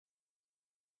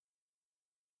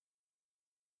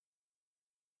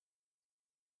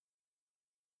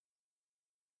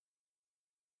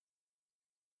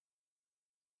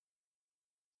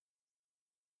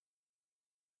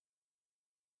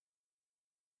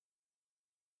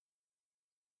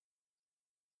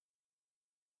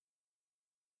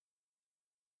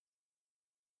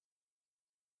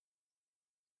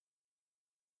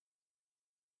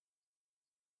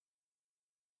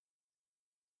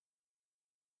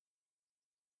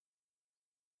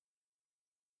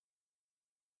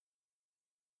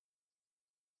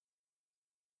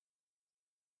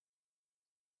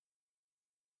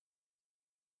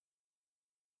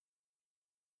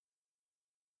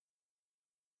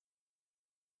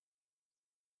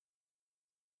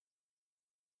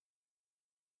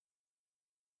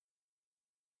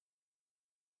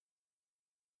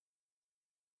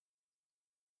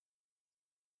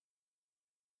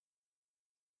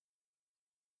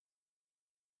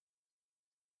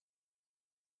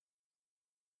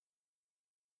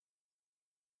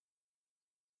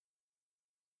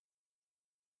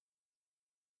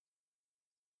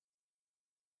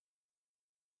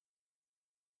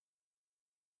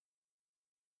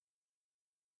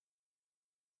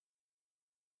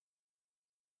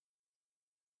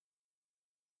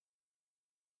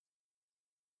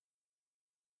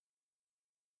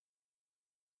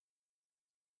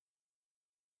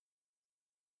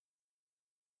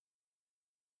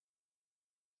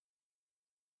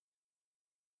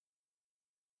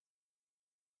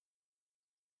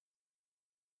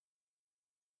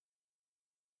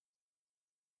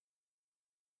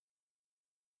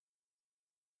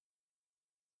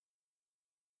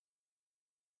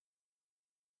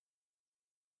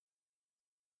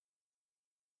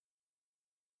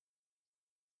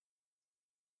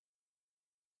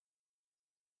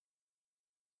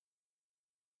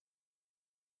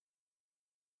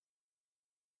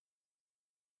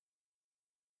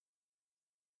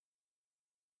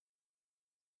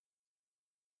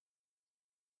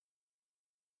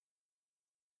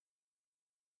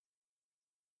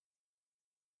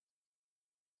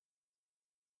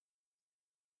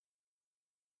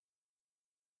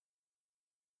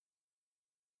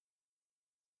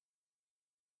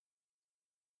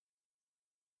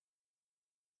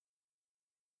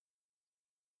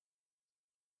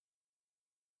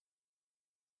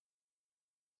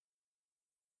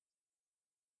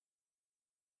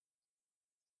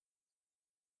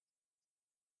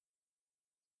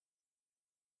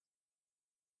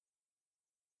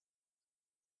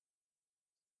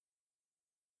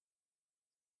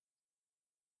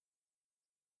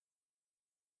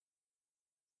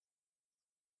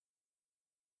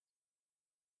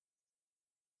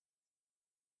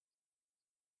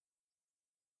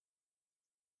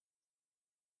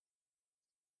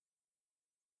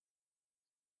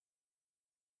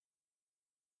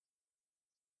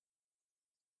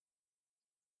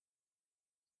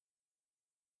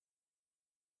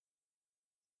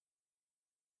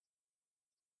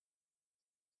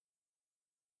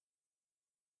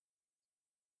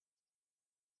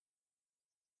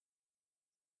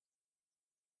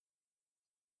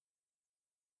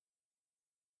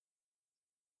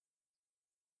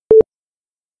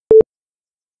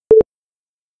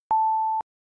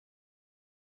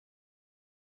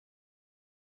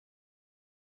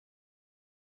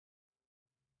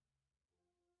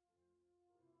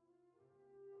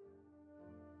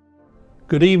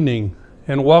Good evening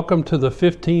and welcome to the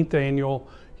 15th Annual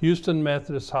Houston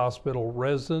Methodist Hospital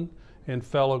Resident and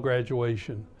Fellow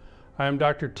Graduation. I am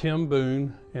Dr. Tim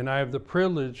Boone and I have the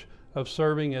privilege of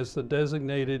serving as the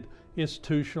designated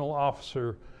institutional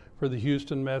officer for the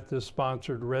Houston Methodist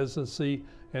sponsored residency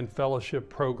and fellowship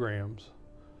programs.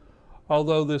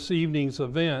 Although this evening's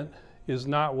event is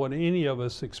not what any of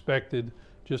us expected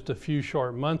just a few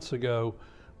short months ago,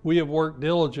 we have worked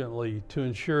diligently to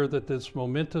ensure that this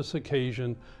momentous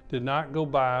occasion did not go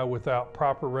by without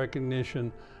proper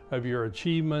recognition of your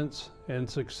achievements and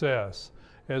success,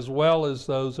 as well as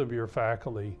those of your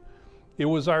faculty. It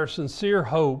was our sincere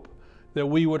hope that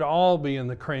we would all be in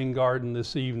the Crane Garden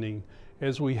this evening,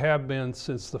 as we have been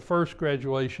since the first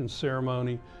graduation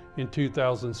ceremony in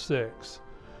 2006.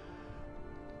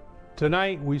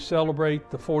 Tonight we celebrate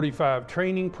the 45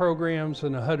 training programs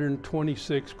and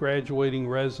 126 graduating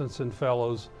residents and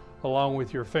fellows, along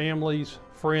with your families,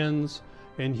 friends,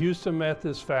 and Houston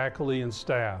Methodist faculty and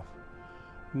staff.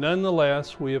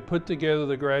 Nonetheless, we have put together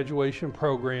the graduation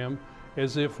program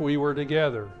as if we were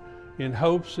together, in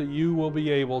hopes that you will be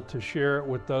able to share it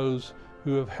with those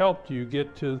who have helped you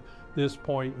get to this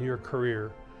point in your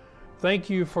career. Thank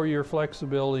you for your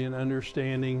flexibility and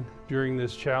understanding during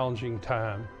this challenging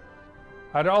time.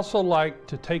 I'd also like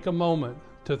to take a moment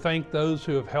to thank those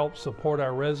who have helped support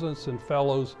our residents and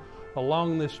fellows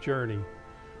along this journey.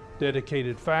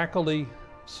 Dedicated faculty,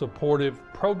 supportive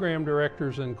program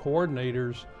directors and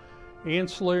coordinators,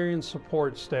 ancillary and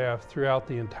support staff throughout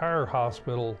the entire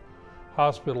hospital,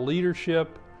 hospital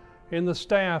leadership, and the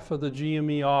staff of the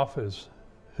GME office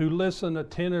who listen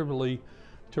attentively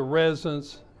to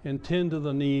residents and tend to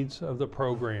the needs of the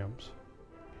programs.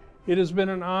 It has been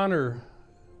an honor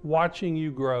watching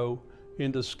you grow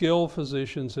into skilled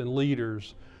physicians and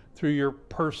leaders through your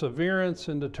perseverance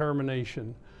and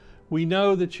determination. We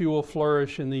know that you will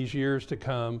flourish in these years to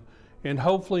come and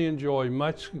hopefully enjoy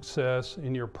much success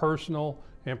in your personal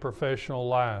and professional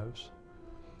lives.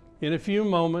 In a few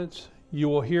moments, you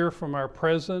will hear from our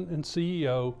President and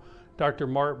CEO, Dr.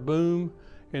 Marc Boone,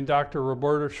 and Dr.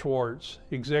 Roberta Schwartz,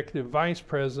 Executive Vice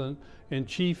President and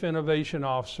Chief Innovation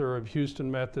Officer of Houston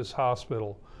Methodist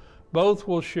Hospital. Both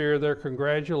will share their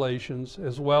congratulations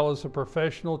as well as a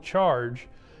professional charge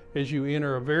as you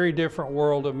enter a very different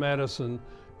world of medicine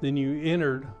than you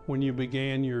entered when you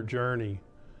began your journey.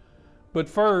 But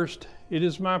first, it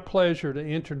is my pleasure to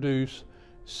introduce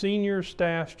Senior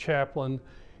Staff Chaplain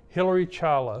Hilary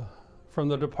Chala from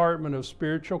the Department of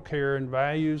Spiritual Care and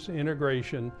Values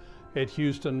Integration at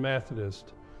Houston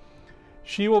Methodist.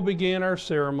 She will begin our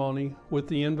ceremony with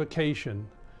the invocation.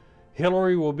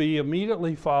 Hilary will be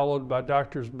immediately followed by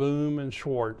Drs. Boone and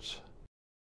Schwartz.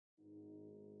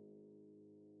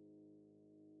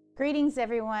 Greetings,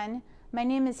 everyone. My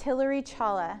name is Hilary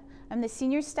Chala. I'm the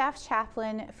Senior Staff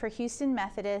Chaplain for Houston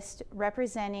Methodist,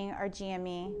 representing our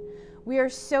GME. We are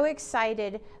so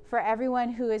excited for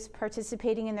everyone who is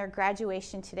participating in their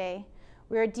graduation today.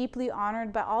 We are deeply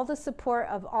honored by all the support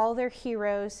of all their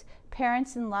heroes,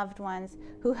 parents, and loved ones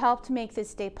who helped make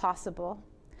this day possible.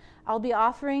 I'll be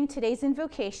offering today's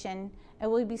invocation,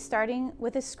 and we'll be starting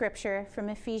with a scripture from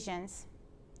Ephesians.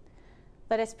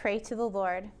 Let us pray to the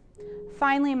Lord.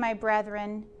 Finally, my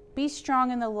brethren, be strong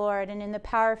in the Lord and in the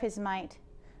power of his might.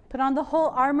 Put on the whole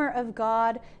armor of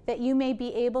God, that you may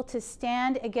be able to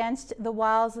stand against the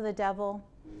wiles of the devil.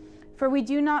 For we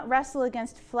do not wrestle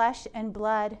against flesh and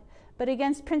blood, but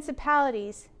against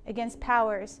principalities, against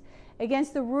powers,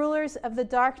 against the rulers of the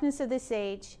darkness of this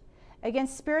age,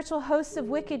 against spiritual hosts of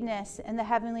wickedness in the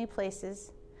heavenly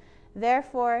places.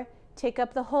 Therefore, take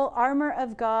up the whole armor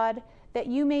of God, that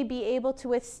you may be able to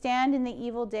withstand in the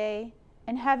evil day,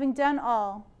 and having done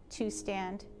all, to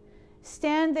stand.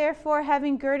 Stand therefore,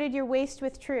 having girded your waist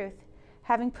with truth,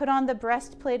 having put on the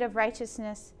breastplate of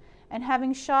righteousness, and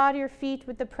having shod your feet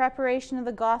with the preparation of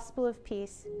the gospel of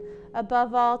peace.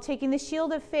 Above all, taking the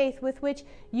shield of faith, with which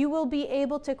you will be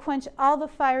able to quench all the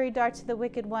fiery darts of the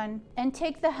wicked one, and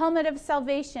take the helmet of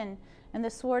salvation and the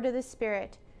sword of the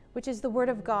Spirit, which is the word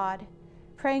of God,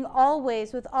 praying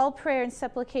always with all prayer and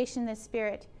supplication in the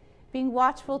Spirit, being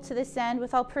watchful to this end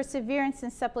with all perseverance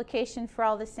and supplication for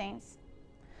all the saints.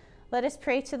 Let us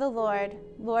pray to the Lord.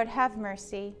 Lord, have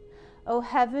mercy. O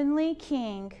heavenly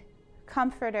King,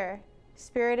 Comforter,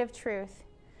 Spirit of truth,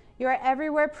 you are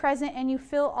everywhere present and you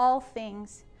fill all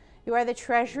things. You are the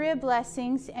treasury of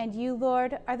blessings, and you,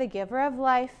 Lord, are the giver of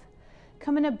life.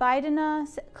 Come and abide in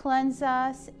us, cleanse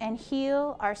us, and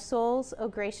heal our souls, O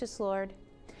gracious Lord.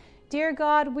 Dear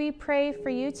God, we pray for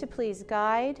you to please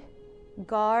guide,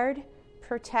 guard,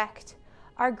 protect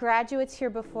our graduates here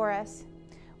before us.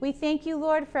 We thank you,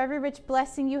 Lord, for every rich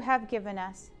blessing you have given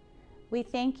us. We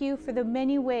thank you for the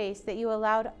many ways that you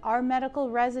allowed our medical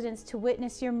residents to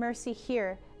witness your mercy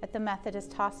here at the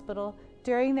Methodist Hospital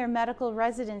during their medical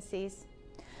residencies.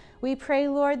 We pray,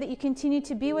 Lord, that you continue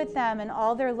to be with them and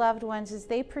all their loved ones as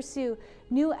they pursue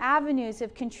new avenues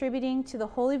of contributing to the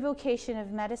holy vocation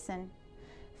of medicine.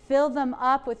 Fill them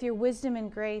up with your wisdom and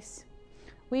grace.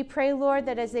 We pray, Lord,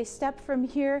 that as they step from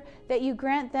here, that you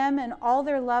grant them and all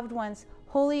their loved ones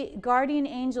holy guardian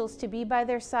angels to be by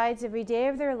their sides every day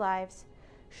of their lives,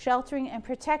 sheltering and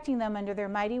protecting them under their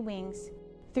mighty wings.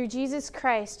 Through Jesus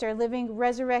Christ, our living,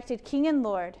 resurrected King and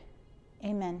Lord.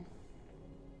 Amen.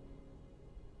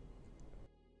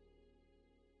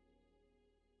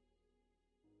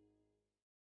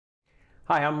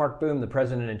 Hi, I'm Marc Boone, the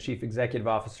President and Chief Executive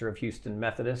Officer of Houston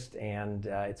Methodist, and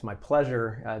it's my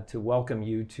pleasure to welcome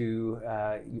you to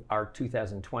our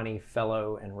 2020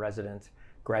 Fellow and Resident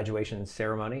graduation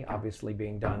ceremony, obviously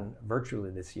being done virtually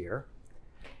this year.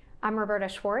 I'm Roberta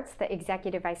Schwartz, the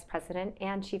Executive Vice President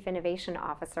and Chief Innovation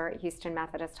Officer at Houston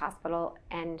Methodist Hospital,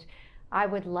 and I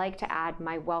would like to add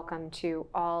my welcome to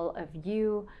all of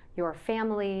you, your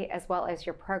family, as well as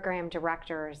your program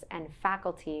directors and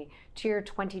faculty to your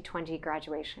 2020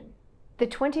 graduation. The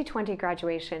 2020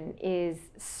 graduation is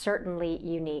certainly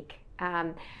unique.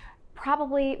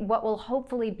 Probably what will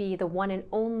hopefully be the one and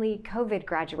only COVID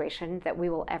graduation that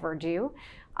we will ever do.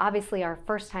 Obviously our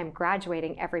first time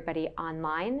graduating everybody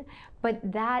online, but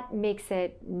that makes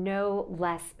it no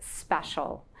less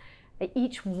special.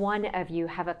 Each one of you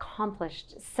have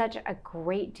accomplished such a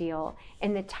great deal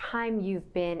in the time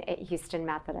you've been at Houston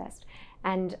Methodist.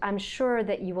 And I'm sure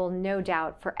that you will no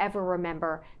doubt forever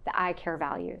remember the I Care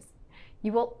values.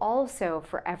 You will also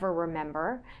forever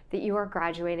remember that you are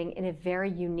graduating in a very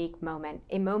unique moment,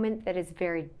 a moment that is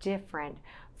very different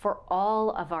for all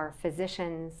of our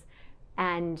physicians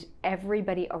and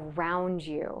everybody around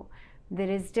you, that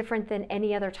is different than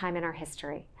any other time in our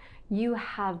history. You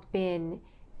have been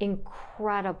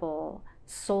incredible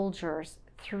soldiers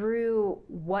through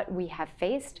what we have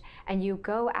faced, and you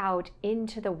go out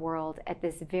into the world at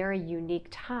this very unique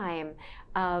time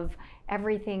of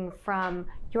everything from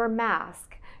your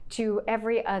mask to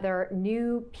every other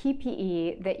new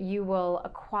PPE that you will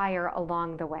acquire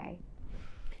along the way.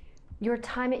 Your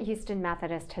time at Houston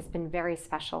Methodist has been very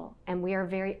special, and we are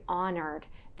very honored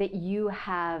that you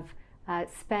have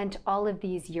spent all of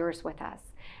these years with us.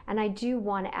 And I do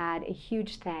want to add a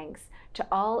huge thanks to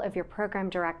all of your program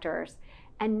directors.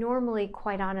 And normally,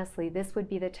 quite honestly, this would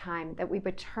be the time that we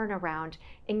would turn around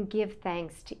and give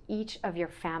thanks to each of your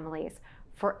families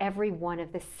for every one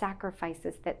of the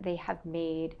sacrifices that they have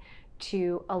made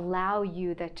to allow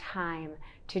you the time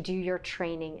to do your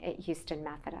training at Houston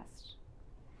Methodist.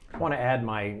 I want to add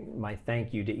my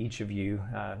thank you to each of you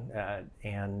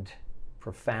and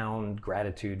profound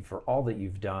gratitude for all that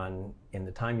you've done in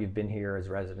the time you've been here as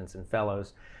residents and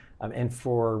fellows, and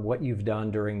for what you've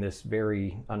done during this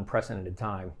very unprecedented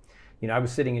time. You know, I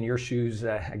was sitting in your shoes,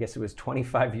 I guess it was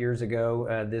 25 years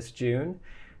ago this June,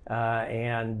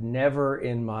 and never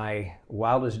in my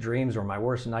wildest dreams or my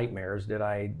worst nightmares did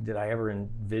I ever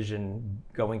envision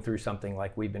going through something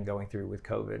like we've been going through with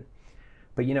COVID.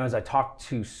 But you know, as I talked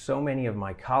to so many of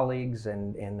my colleagues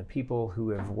and the people who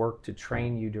have worked to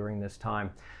train you during this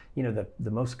time, you know,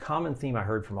 the most common theme I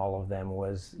heard from all of them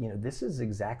was, you know, this is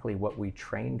exactly what we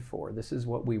trained for. This is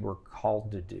what we were called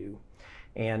to do.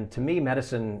 And to me,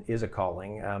 medicine is a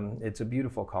calling. It's a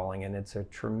beautiful calling, and it's a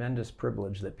tremendous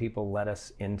privilege that people let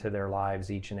us into their lives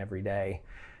each and every day.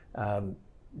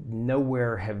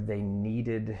 Nowhere have they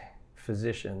needed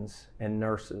physicians and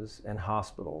nurses and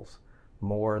hospitals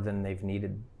more than they've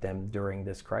needed them during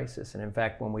this crisis. And in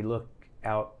fact, when we look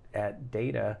out at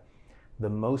data, the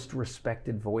most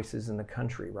respected voices in the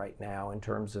country right now in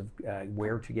terms of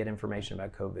where to get information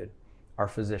about COVID are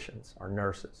physicians, are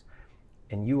nurses.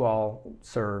 And you all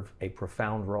serve a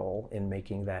profound role in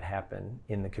making that happen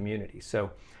in the community.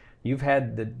 So you've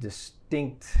had the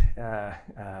distinct,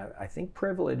 I think,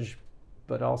 privilege,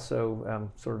 but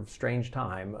also sort of strange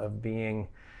time of being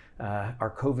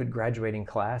our COVID graduating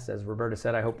class. As Roberta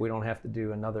said, I hope we don't have to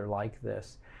do another like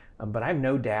this. But I have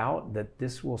no doubt that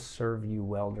this will serve you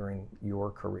well during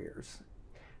your careers.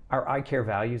 Our I Care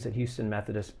values at Houston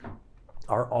Methodist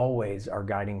are always our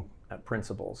guiding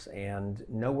principles, and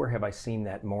nowhere have I seen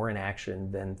that more in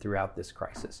action than throughout this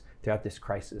crisis.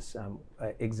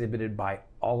 Exhibited by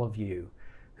all of you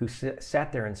who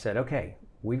sat there and said, okay,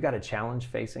 we've got a challenge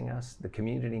facing us, the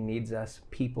community needs us,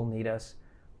 people need us.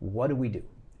 What do we do?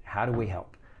 How do we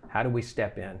help? How do we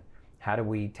step in? How do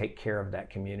we take care of that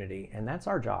community? And that's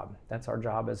our job. That's our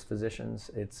job as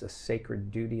physicians. It's a sacred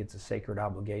duty, it's a sacred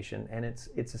obligation, and it's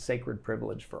a sacred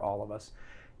privilege for all of us.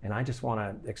 And I just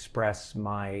want to express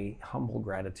my humble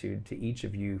gratitude to each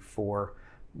of you for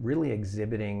really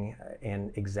exhibiting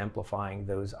and exemplifying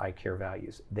those I care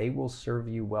values. They will serve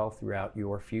you well throughout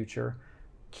your future.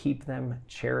 Keep them,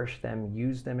 cherish them,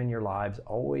 use them in your lives.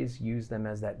 Always use them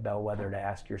as that bellwether to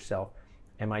ask yourself,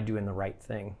 am I doing the right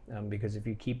thing? Because if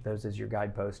you keep those as your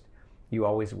guidepost, you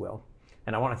always will.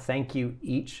 And I want to thank you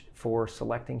each for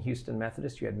selecting Houston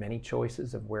Methodist. You had many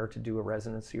choices of where to do a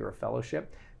residency or a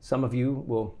fellowship. Some of you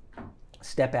will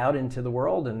step out into the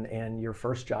world and your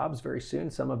first jobs very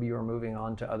soon. Some of you are moving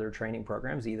on to other training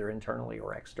programs, either internally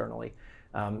or externally.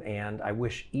 And I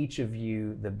wish each of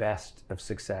you the best of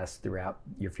success throughout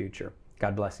your future.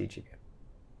 God bless each of you.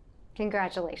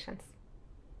 Congratulations.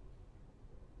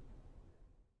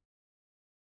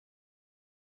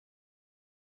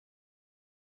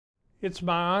 It's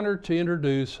my honor to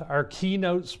introduce our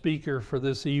keynote speaker for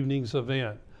this evening's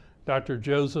event, Dr.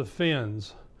 Joseph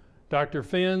Fenns. Dr.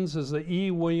 Fenns is the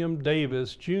E. William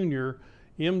Davis, Jr.,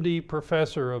 M.D.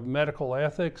 Professor of Medical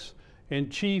Ethics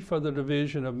and Chief of the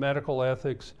Division of Medical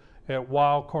Ethics at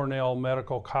Weill Cornell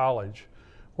Medical College,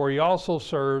 where he also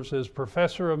serves as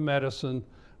Professor of Medicine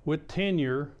with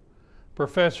tenure,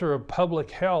 Professor of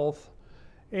Public Health,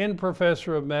 and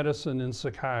Professor of Medicine and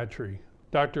Psychiatry.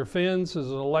 Dr. Fenns is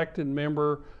an elected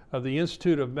member of the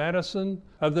Institute of Medicine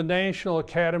of the National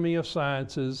Academy of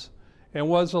Sciences and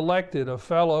was elected a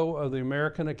Fellow of the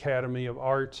American Academy of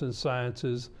Arts and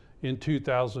Sciences in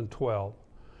 2012.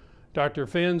 Dr.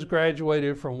 Fenns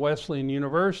graduated from Wesleyan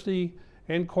University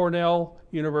and Cornell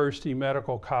University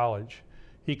Medical College.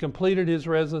 He completed his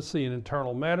residency in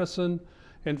internal medicine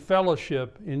and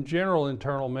fellowship in general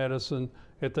internal medicine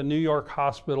at the New York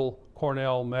Hospital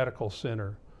Cornell Medical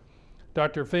Center.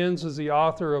 Dr. Fenns is the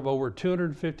author of over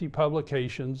 250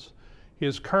 publications.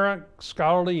 His current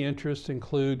scholarly interests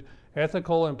include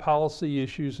ethical and policy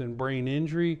issues in brain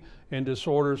injury and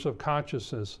disorders of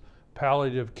consciousness,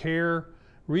 palliative care,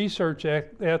 research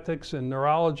ethics in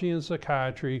neurology and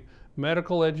psychiatry,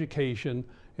 medical education,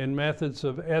 and methods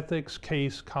of ethics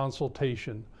case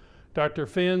consultation. Dr.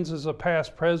 Fenns is a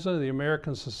past president of the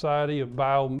American Society of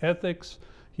Bioethics,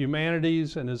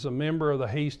 Humanities, and is a member of the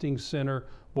Hastings Center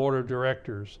Board of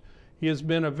Directors. He has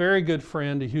been a very good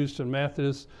friend to Houston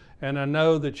Methodist, and I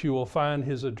know that you will find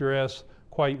his address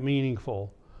quite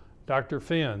meaningful. Dr.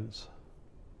 Fenns.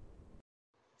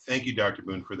 Thank you, Dr.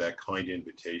 Boone, for that kind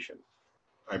invitation.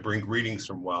 I bring greetings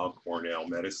from Weill Cornell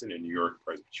Medicine and New York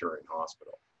Presbyterian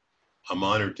Hospital. I'm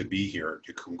honored to be here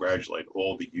to congratulate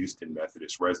all the Houston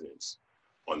Methodist residents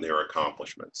on their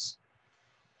accomplishments.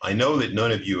 I know that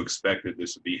none of you expected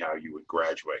this would be how you would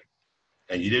graduate,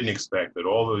 and you didn't expect that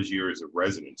all those years of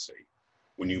residency,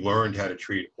 when you learned how to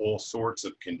treat all sorts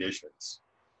of conditions,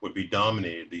 would be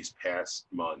dominated these past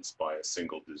months by a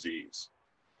single disease.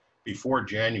 Before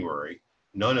January,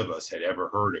 none of us had ever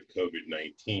heard of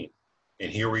COVID-19,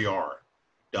 and here we are,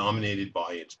 dominated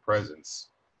by its presence,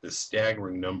 the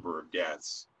staggering number of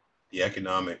deaths, the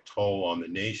economic toll on the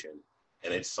nation,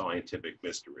 and its scientific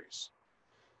mysteries.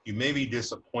 You may be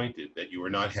disappointed that you are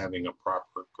not having a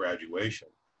proper graduation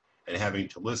and having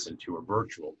to listen to a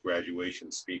virtual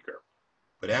graduation speaker,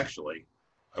 but actually,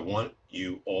 I want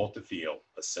you all to feel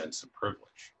a sense of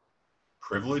privilege.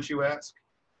 Privilege, you ask?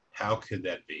 How could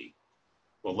that be?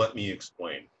 Well, let me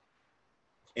explain.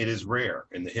 It is rare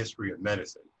in the history of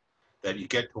medicine that you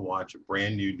get to watch a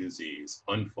brand new disease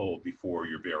unfold before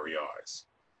your very eyes.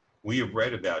 We have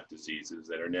read about diseases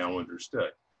that are now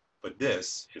understood, but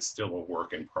this is still a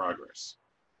work in progress.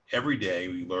 Every day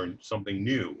we learn something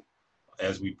new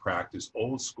as we practice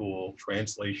old school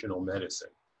translational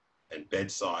medicine and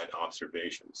bedside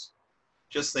observations.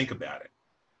 Just think about it.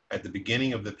 At the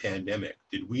beginning of the pandemic,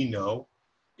 did we know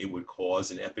it would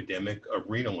cause an epidemic of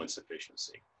renal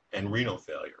insufficiency and renal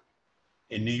failure?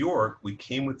 In New York, we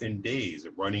came within days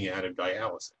of running out of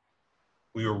dialysis.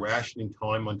 We were rationing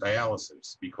time on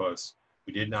dialysis because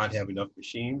we did not have enough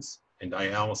machines and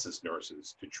dialysis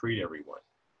nurses to treat everyone.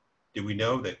 Did we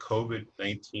know that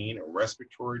COVID-19, a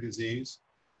respiratory disease,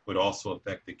 would also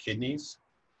affect the kidneys,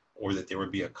 or that there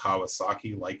would be a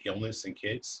Kawasaki-like illness in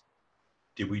kids?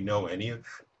 Did we know any of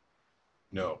that?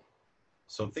 No.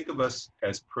 So think of us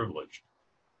as privileged.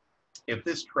 If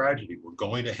this tragedy were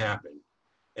going to happen,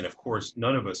 and of course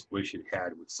none of us wish it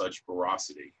had with such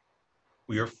ferocity,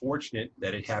 we are fortunate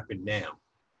that it happened now,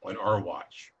 on our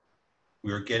watch.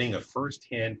 We are getting a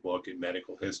first-hand look at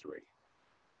medical history.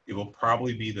 It will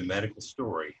probably be the medical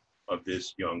story of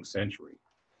this young century,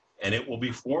 and it will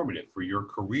be formative for your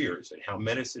careers and how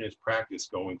medicine is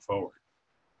practiced going forward.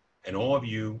 And all of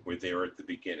you were there at the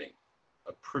beginning,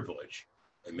 a privilege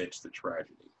amidst the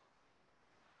tragedy.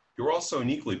 You're also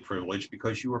uniquely privileged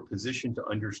because you are positioned to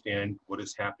understand what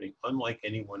is happening unlike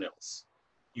anyone else.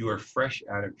 You are fresh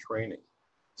out of training,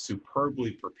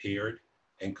 superbly prepared,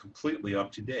 and completely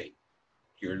up to date.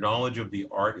 Your knowledge of the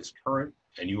art is current,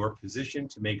 and you are positioned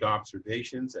to make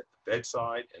observations at the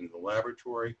bedside and in the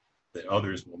laboratory that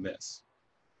others will miss.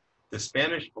 The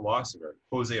Spanish philosopher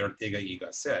Jose Ortega y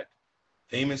Gasset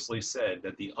famously said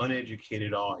that the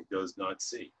uneducated eye does not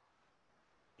see.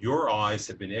 Your eyes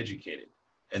have been educated,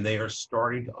 and they are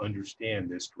starting to understand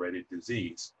this dreaded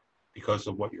disease because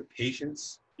of what your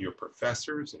patients, your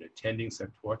professors, and attendings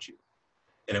have taught you.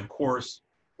 And of course,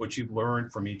 what you've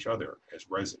learned from each other as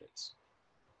residents.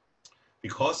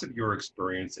 Because of your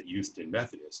experience at Houston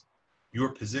Methodist, you are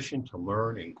positioned to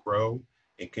learn and grow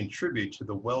and contribute to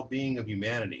the well-being of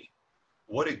humanity.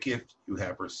 What a gift you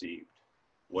have received.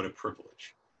 What a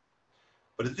privilege.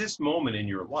 But at this moment in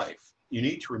your life, you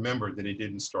need to remember that it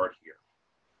didn't start here.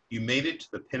 You made it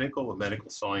to the pinnacle of medical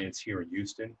science here in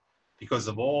Houston because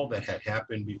of all that had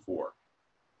happened before.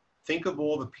 Think of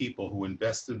all the people who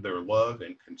invested their love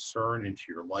and concern into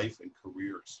your life and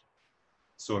careers.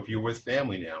 So if you're with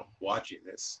family now watching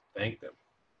this, thank them.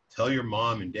 Tell your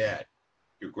mom and dad,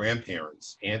 your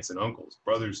grandparents, aunts and uncles,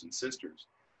 brothers and sisters,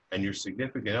 and your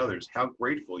significant others how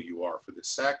grateful you are for the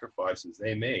sacrifices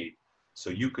they made so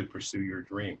you could pursue your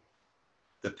dream.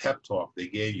 The pep talk they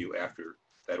gave you after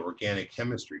that organic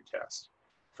chemistry test,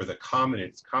 for the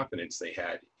confidence they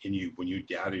had in you when you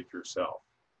doubted yourself,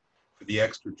 for the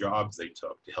extra jobs they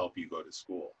took to help you go to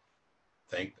school.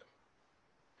 Thank them.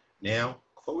 Now,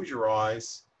 close your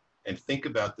eyes and think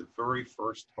about the very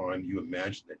first time you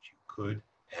imagined that you could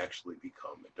actually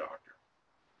become a doctor.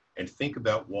 And think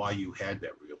about why you had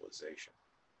that realization.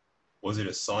 Was it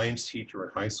a science teacher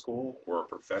in high school or a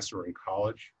professor in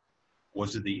college?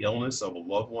 Was it the illness of a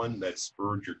loved one that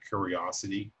spurred your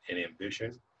curiosity and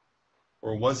ambition?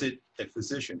 Or was it a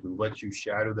physician who let you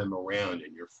shadow them around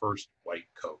in your first white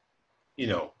coat? You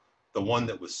know, the one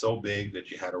that was so big that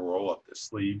you had to roll up the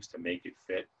sleeves to make it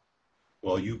fit?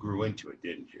 Well, you grew into it,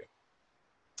 didn't you?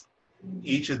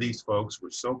 Each of these folks were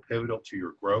so pivotal to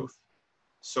your growth,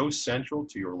 so central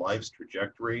to your life's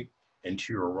trajectory and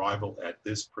to your arrival at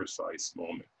this precise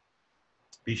moment.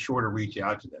 Be sure to reach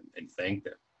out to them and thank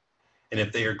them. And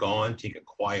if they are gone, take a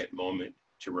quiet moment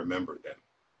to remember them.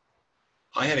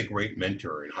 I had a great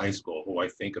mentor in high school who I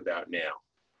think about now.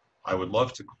 I would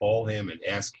love to call him and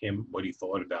ask him what he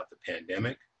thought about the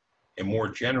pandemic and more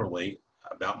generally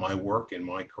about my work and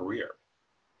my career.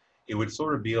 It would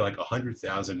sort of be like a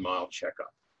 100,000-mile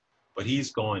checkup, but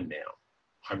he's gone now.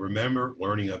 I remember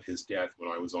learning of his death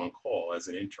when I was on call as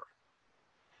an intern.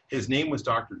 His name was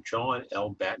Dr. John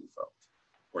L. Battenfeld,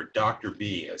 or Dr.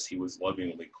 B as he was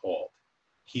lovingly called.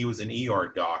 He was an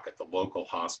ER doc at the local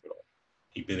hospital.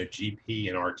 He'd been a GP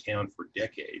in our town for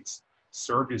decades,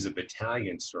 served as a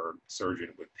battalion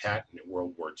surgeon with Patton in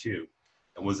World War II,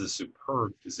 and was a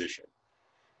superb physician.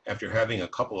 After having a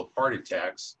couple of heart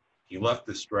attacks, he left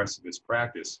the stress of his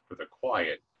practice for the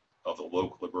quiet of the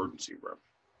local emergency room.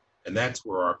 And that's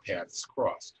where our paths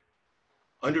crossed.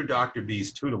 Under Dr.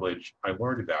 B's tutelage, I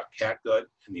learned about catgut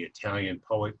and the Italian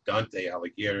poet Dante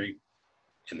Alighieri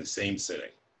in the same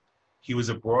sitting. He was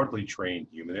a broadly trained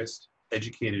humanist,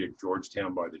 educated at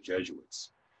Georgetown by the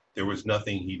Jesuits. There was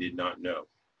nothing he did not know.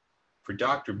 For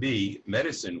Dr. B,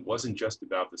 medicine wasn't just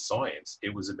about the science,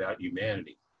 it was about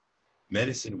humanity.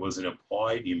 Medicine was an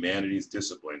applied humanities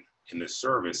discipline in the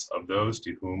service of those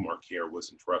to whom our care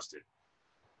was entrusted.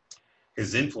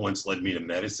 His influence led me to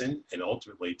medicine and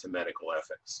ultimately to medical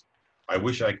ethics. I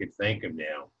wish I could thank him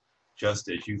now, just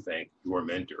as you thank your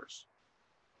mentors.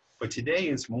 But today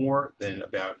is more than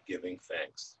about giving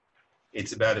thanks.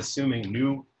 It's about assuming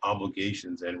new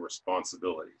obligations and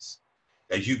responsibilities.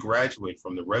 As you graduate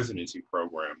from the residency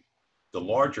program, the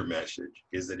larger message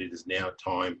is that it is now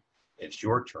time, it's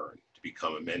your turn to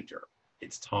become a mentor.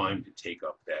 It's time to take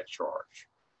up that charge.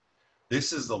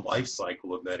 This is the life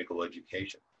cycle of medical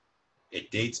education.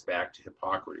 It dates back to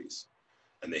Hippocrates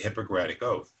and the Hippocratic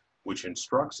Oath, which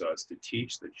instructs us to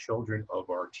teach the children of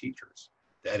our teachers,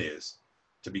 that is,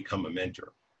 to become a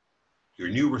mentor. Your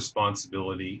new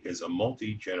responsibility is a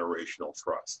multi-generational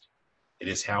trust. It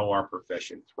is how our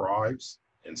profession thrives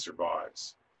and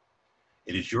survives.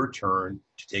 It is your turn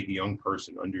to take a young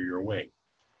person under your wing,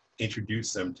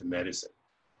 introduce them to medicine,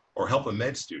 or help a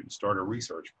med student start a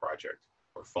research project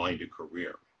or find a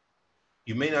career.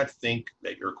 You may not think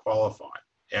that you're qualified.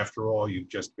 After all, you've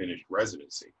just finished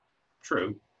residency.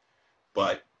 True,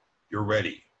 but you're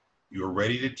ready. You're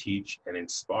ready to teach and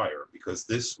inspire because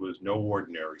this was no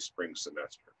ordinary spring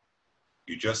semester.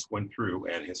 You just went through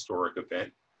an historic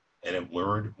event and have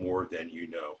learned more than you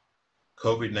know.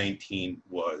 COVID-19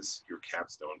 was your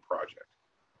capstone project.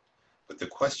 But the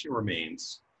question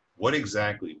remains, what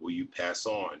exactly will you pass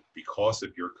on because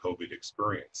of your COVID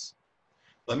experience?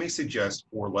 Let me suggest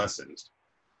 4 lessons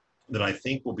that I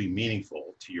think will be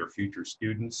meaningful to your future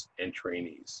students and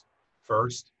trainees.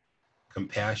 First,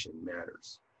 compassion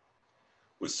matters.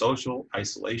 With social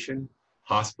isolation,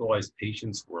 hospitalized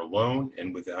patients were alone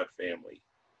and without family.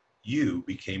 You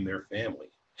became their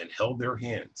family and held their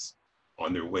hands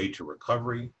on their way to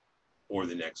recovery or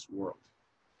the next world.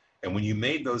 And when you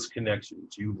made those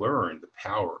connections, you learned the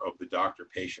power of the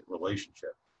doctor-patient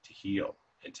relationship to heal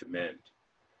and to mend.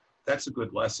 That's a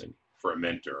good lesson for a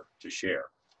mentor to share.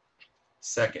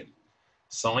 Second,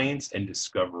 science and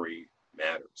discovery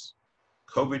matters.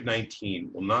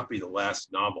 COVID-19 will not be the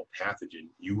last novel pathogen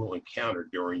you will encounter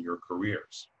during your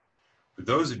careers. For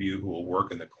those of you who will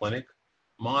work in the clinic,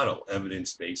 model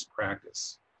evidence-based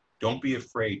practice. Don't be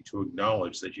afraid to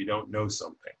acknowledge that you don't know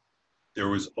something.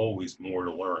 There is always more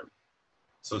to learn.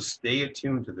 So stay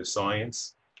attuned to the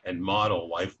science and model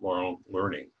lifelong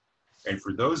learning. And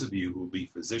for those of you who will be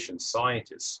physician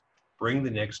scientists, bring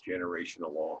the next generation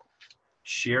along.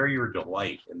 Share your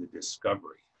delight in the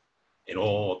discovery, in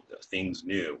all of the things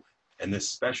new, and the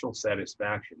special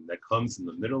satisfaction that comes in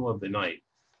the middle of the night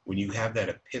when you have that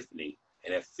epiphany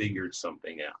and have figured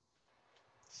something out.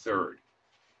 Third,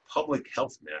 public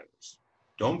health matters.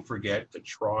 Don't forget that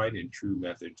tried and true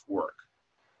methods work.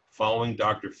 Following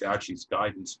Dr. Fauci's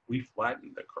guidance, we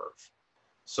flattened the curve.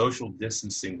 Social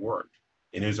distancing worked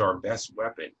and is our best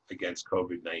weapon against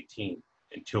COVID-19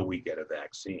 until we get a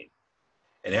vaccine.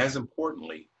 And as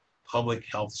importantly, public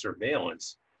health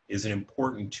surveillance is an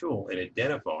important tool in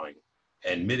identifying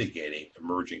and mitigating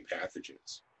emerging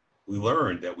pathogens. We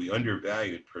learned that we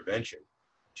undervalued prevention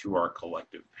to our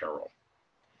collective peril.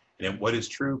 And what is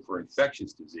true for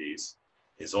infectious disease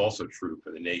is also true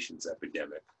for the nation's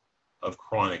epidemic of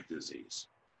chronic disease.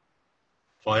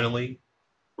 Finally,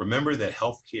 remember that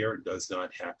healthcare does not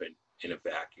happen in a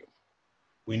vacuum.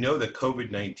 We know that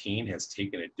COVID-19 has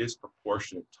taken a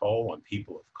disproportionate toll on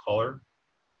people of color,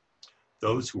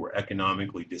 those who are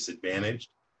economically disadvantaged,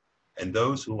 and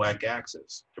those who lack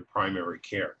access to primary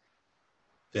care.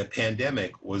 The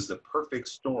pandemic was the perfect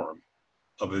storm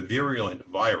of a virulent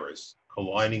virus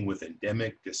colliding with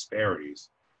endemic disparities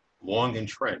long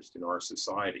entrenched in our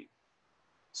society.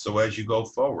 So as you go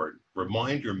forward,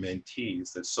 remind your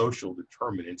mentees that social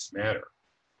determinants matter.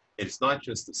 It's not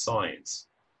just the science,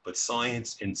 but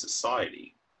science in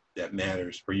society that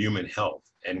matters for human health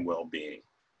and well-being.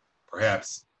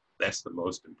 Perhaps that's the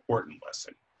most important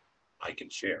lesson I can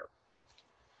share.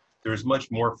 There's much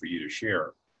more for you to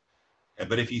share,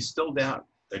 but if you still doubt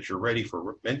that you're ready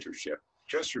for mentorship,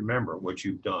 just remember what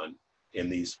you've done in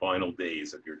these final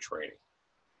days of your training.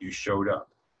 You showed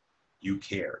up, you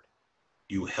cared,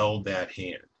 you held that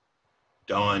hand,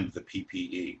 donned the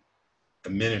PPE,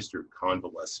 administered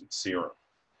convalescent serum,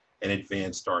 and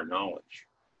advanced our knowledge.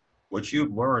 What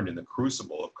you've learned in the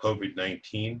crucible of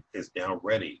COVID-19 is now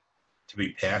ready to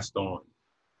be passed on.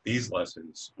 These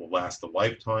lessons will last a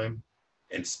lifetime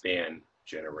and span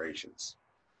generations.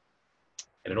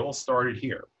 And it all started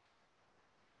here.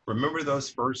 Remember those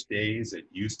first days at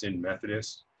Houston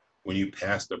Methodist when you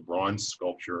passed a bronze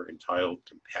sculpture entitled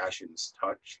Compassion's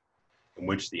Touch, in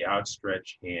which the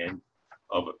outstretched hand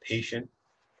of a patient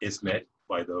is met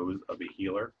by those of a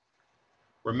healer?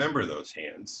 Remember those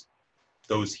hands,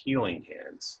 those healing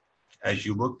hands, as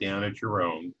you look down at your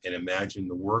own and imagine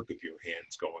the work of your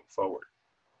hands going forward.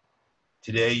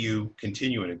 Today, you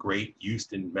continue in a great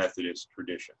Houston Methodist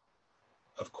tradition.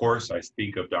 Of course, I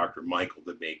speak of Dr. Michael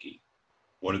M.A.C.P,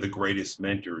 one of the greatest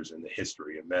mentors in the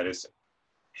history of medicine.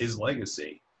 His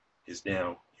legacy is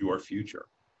now your future.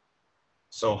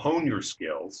 So hone your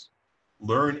skills,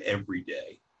 learn every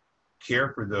day, care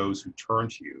for those who turn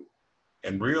to you,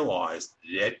 and realize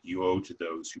the debt you owe to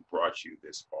those who brought you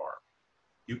this far.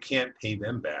 You can't pay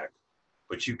them back,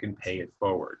 but you can pay it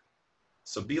forward.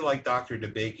 So be like Dr.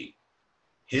 M.A.C.P.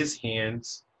 His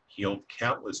hands healed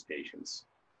countless patients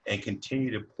and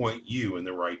continue to point you in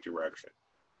the right direction.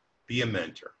 Be a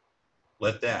mentor.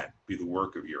 Let that be the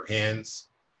work of your hands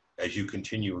as you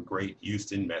continue a great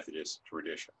Houston Methodist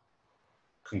tradition.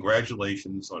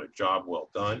 Congratulations on a job well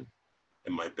done,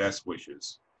 and my best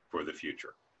wishes for the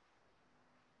future.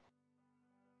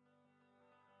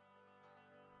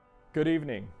 Good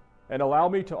evening, and allow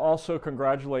me to also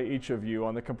congratulate each of you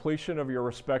on the completion of your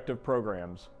respective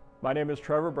programs. My name is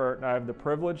Trevor Burt, and I have the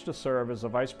privilege to serve as the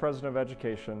Vice President of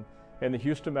Education in the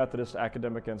Houston Methodist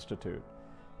Academic Institute.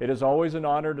 It is always an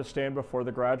honor to stand before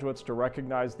the graduates to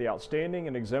recognize the outstanding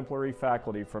and exemplary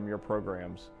faculty from your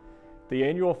programs. The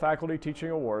annual Faculty Teaching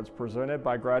Awards presented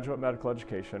by Graduate Medical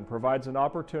Education provides an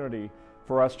opportunity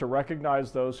for us to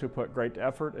recognize those who put great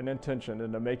effort and intention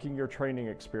into making your training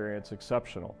experience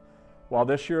exceptional. While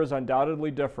this year is undoubtedly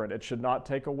different, it should not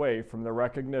take away from the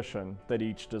recognition that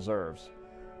each deserves.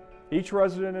 Each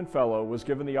resident and fellow was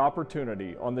given the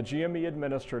opportunity on the GME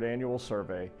administered annual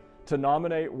survey to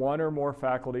nominate one or more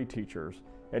faculty teachers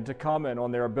and to comment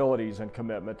on their abilities and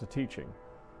commitment to teaching.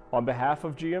 On behalf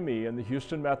of GME and the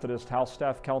Houston Methodist House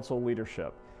Staff Council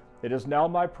leadership, it is now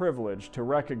my privilege to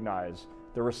recognize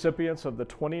the recipients of the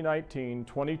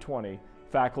 2019-2020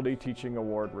 Faculty Teaching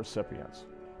Award recipients.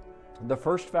 The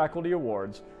first faculty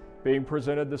awards being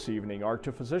presented this evening are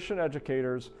to physician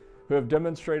educators who have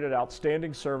demonstrated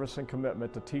outstanding service and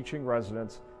commitment to teaching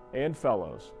residents and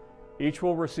fellows. Each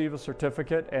will receive a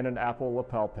certificate and an Apple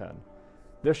lapel pin.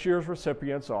 This year's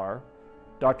recipients are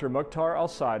Dr. Mukhtar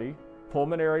Al-Sadi,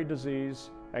 Pulmonary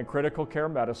Disease and Critical Care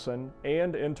Medicine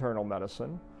and Internal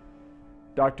Medicine,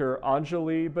 Dr.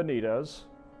 Anjali Benitez,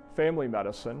 Family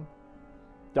Medicine,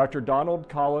 Dr. Donald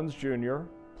Collins Jr.,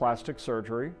 Plastic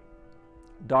Surgery,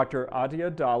 Dr. Adia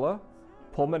Dalla,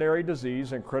 Pulmonary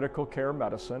Disease and Critical Care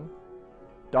Medicine,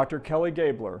 Dr. Kelly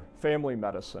Gabler, Family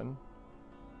Medicine,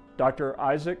 Dr.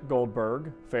 Isaac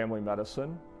Goldberg, Family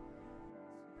Medicine,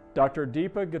 Dr.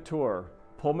 Deepa Gatur,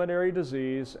 Pulmonary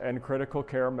Disease and Critical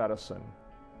Care Medicine,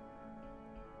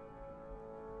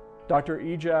 Dr.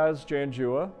 Ijaz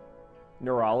Janjua,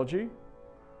 Neurology,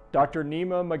 Dr.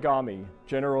 Nima Magami,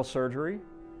 General Surgery,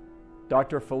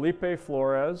 Dr. Felipe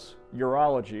Flores,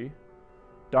 Urology,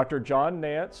 Dr. John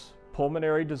Nance,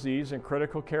 Pulmonary Disease and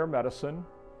Critical Care Medicine,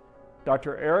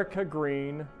 Dr. Erica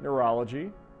Green, Neurology,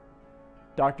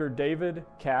 Dr. David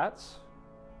Katz,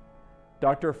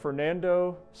 Dr.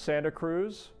 Fernando Santa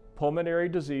Cruz, Pulmonary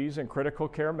Disease and Critical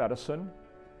Care Medicine,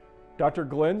 Dr.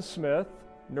 Glenn Smith,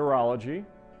 Neurology,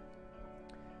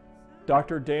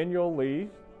 Dr. Daniel Lee,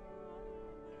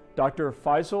 Dr.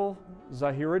 Faisal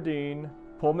Zahiruddin,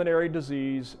 Pulmonary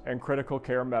Disease and Critical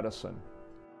Care Medicine.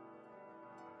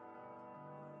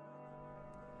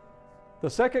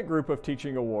 The second group of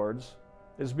teaching awards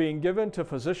is being given to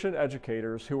physician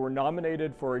educators who were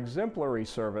nominated for exemplary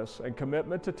service and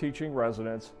commitment to teaching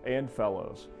residents and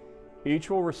fellows. Each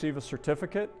will receive a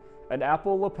certificate, an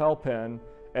Apple lapel pin,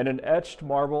 and an etched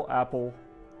marble apple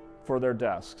for their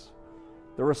desks.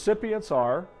 The recipients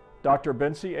are Dr.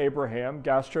 Bensi Abraham,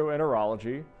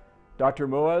 Gastroenterology, Dr.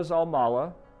 Muaz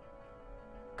Al-Mala,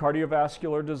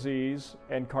 Cardiovascular Disease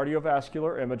and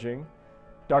Cardiovascular Imaging,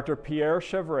 Dr. Pierre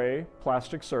Chevret,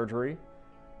 Plastic Surgery,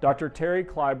 Dr. Terry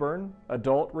Clyburn,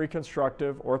 Adult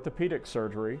Reconstructive Orthopedic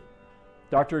Surgery,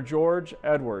 Dr. George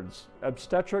Edwards,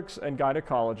 Obstetrics and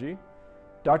Gynecology,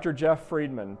 Dr. Jeff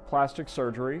Friedman, Plastic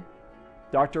Surgery,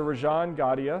 Dr. Rajan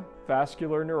Gadia,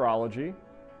 Vascular Neurology,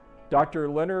 Dr.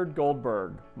 Leonard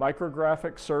Goldberg,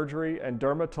 Micrographic Surgery and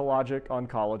Dermatologic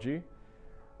Oncology,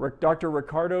 Dr.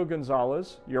 Ricardo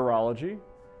Gonzalez, Urology,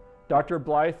 Dr.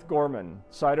 Blythe Gorman,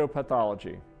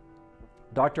 Cytopathology,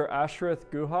 Dr. Ashrith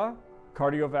Guha,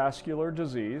 Cardiovascular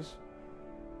Disease,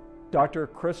 Dr.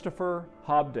 Christopher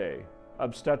Hobday,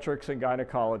 Obstetrics and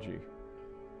Gynecology,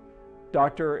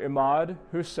 Dr. Imad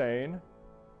Hussain,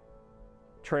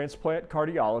 Transplant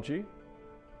Cardiology,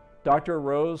 Dr.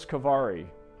 Rose Kavari,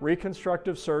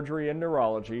 Reconstructive Surgery and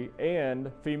Neurology and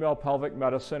Female Pelvic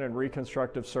Medicine and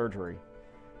Reconstructive Surgery,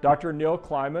 Dr. Neil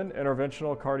Kleiman,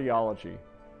 Interventional Cardiology,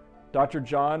 Dr.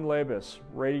 John Labus,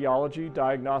 Radiology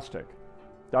Diagnostic,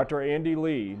 Dr. Andy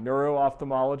Lee,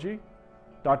 Neuro-Ophthalmology,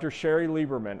 Dr. Sherry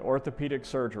Lieberman, Orthopedic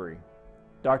Surgery,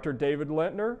 Dr. David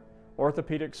Lintner,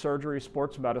 Orthopedic Surgery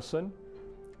Sports Medicine,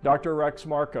 Dr. Rex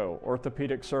Marco,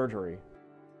 Orthopedic Surgery,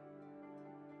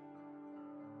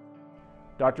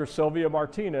 Dr. Sylvia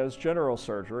Martinez, General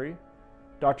Surgery,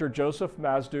 Dr. Joseph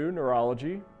Mazdu,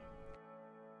 Neurology,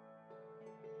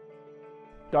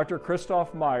 Dr.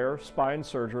 Christoph Meyer, Spine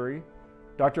Surgery,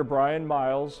 Dr. Brian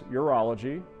Miles,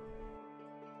 Urology,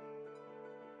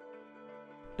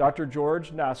 Dr.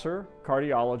 George Nasser,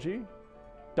 Cardiology,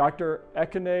 Dr.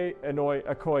 Ekene Enoy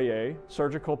Okoye,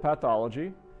 Surgical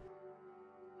Pathology,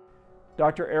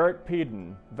 Dr. Eric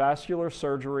Peden, Vascular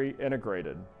Surgery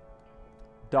Integrated,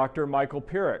 Dr. Michael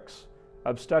Pirix,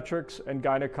 Obstetrics and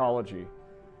Gynecology,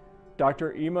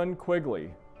 Dr. Eamon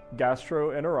Quigley,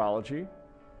 Gastroenterology,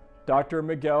 Dr.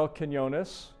 Miguel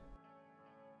Quinones,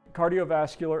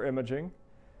 Cardiovascular Imaging,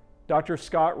 Dr.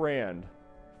 Scott Rand,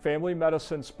 Family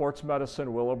Medicine, Sports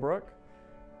Medicine, Willowbrook,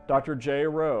 Dr. Jay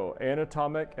Rowe,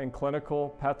 Anatomic and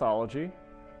Clinical Pathology,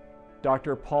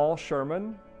 Dr. Paul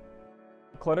Sherman,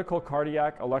 Clinical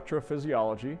Cardiac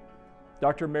Electrophysiology,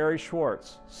 Dr. Mary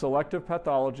Schwartz, Selective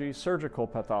Pathology, Surgical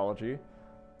Pathology,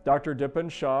 Dr. Dipin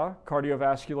Shah,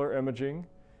 cardiovascular imaging,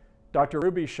 Dr.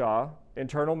 Ruby Shah,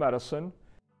 internal medicine,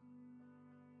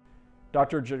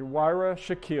 Dr. Jawira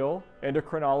Shakil,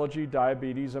 endocrinology,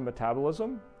 diabetes, and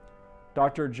metabolism,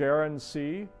 Dr. Jaron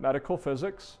C., medical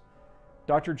physics,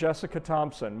 Dr. Jessica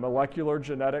Thompson, molecular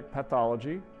genetic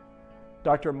pathology,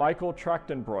 Dr. Michael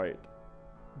Trachtenbreut,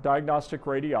 diagnostic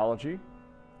radiology,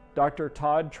 Dr.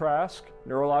 Todd Trask,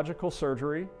 neurological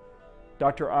surgery,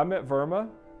 Dr. Amit Verma,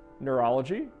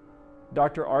 neurology,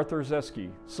 Dr. Arthur Zeski,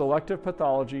 selective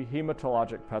pathology,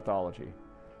 hematologic pathology.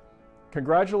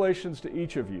 Congratulations to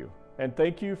each of you, and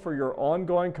thank you for your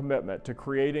ongoing commitment to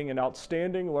creating an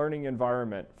outstanding learning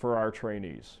environment for our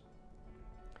trainees.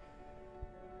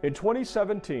 In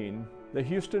 2017, the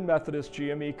Houston Methodist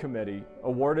GME Committee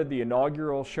awarded the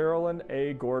inaugural Sherilyn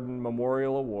A. Gordon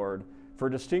Memorial Award for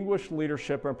Distinguished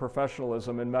Leadership and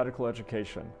Professionalism in Medical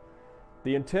Education.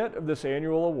 The intent of this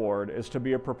annual award is to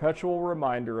be a perpetual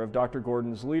reminder of Dr.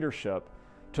 Gordon's leadership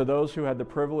to those who had the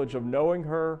privilege of knowing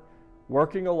her,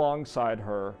 working alongside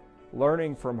her,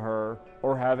 learning from her,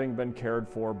 or having been cared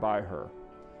for by her.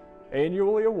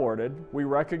 Annually awarded, we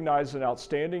recognize an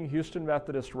outstanding Houston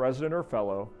Methodist resident or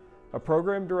fellow, a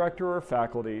program director or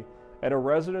faculty, and a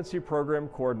residency program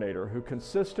coordinator who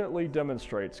consistently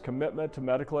demonstrates commitment to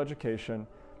medical education,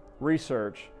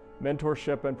 research,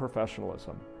 mentorship, and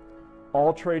professionalism.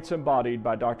 All traits embodied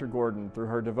by Dr. Gordon through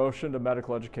her devotion to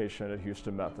medical education at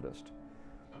Houston Methodist.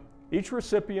 Each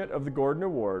recipient of the Gordon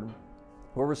Award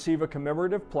will receive a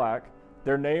commemorative plaque,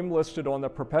 their name listed on the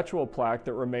perpetual plaque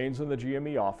that remains in the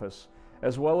GME office,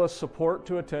 as well as support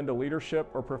to attend a leadership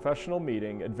or professional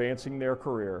meeting advancing their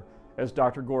career, as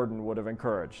Dr. Gordon would have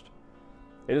encouraged.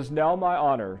 It is now my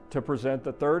honor to present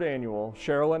the third annual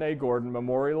Sherilyn A. Gordon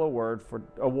Memorial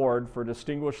Award for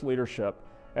Distinguished Leadership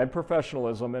and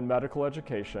Professionalism in Medical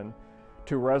Education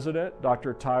to resident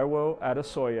Dr. Taiwo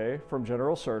Adesoye from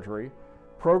General Surgery,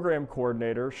 Program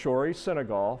Coordinator Shori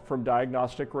Senegal from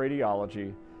Diagnostic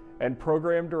Radiology, and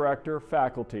Program Director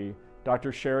Faculty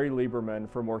Dr. Sherry Lieberman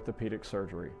from Orthopedic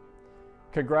Surgery.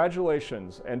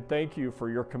 Congratulations and thank you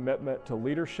for your commitment to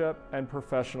leadership and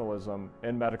professionalism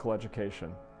in medical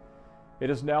education. It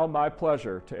is now my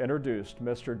pleasure to introduce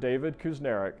Mr. David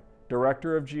Kuznarek,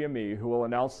 Director of GME, who will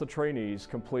announce the trainees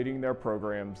completing their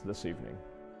programs this evening.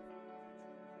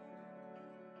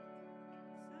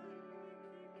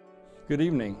 Good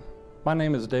evening. My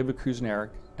name is David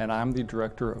Kuznarek, and I'm the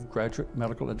Director of Graduate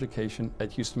Medical Education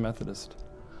at Houston Methodist.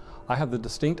 I have the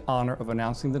distinct honor of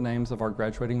announcing the names of our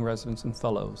graduating residents and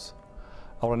fellows.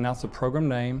 I will announce the program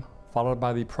name, followed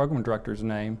by the program director's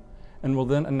name, and will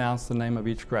then announce the name of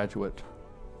each graduate.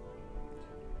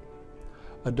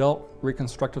 Adult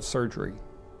Reconstructive Surgery,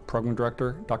 Program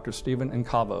Director Dr. Stephen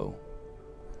Nkavo.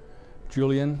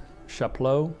 Julian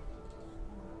Chaplot,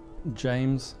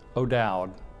 James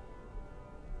O'Dowd.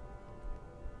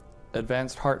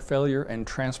 Advanced Heart Failure and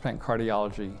Transplant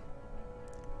Cardiology,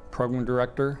 Program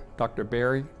Director Dr.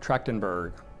 Barry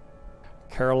Trachtenberg.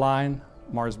 Caroline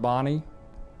Marzbani,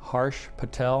 Harsh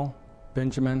Patel,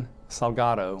 Benjamin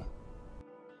Salgado.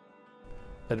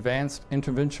 Advanced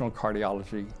Interventional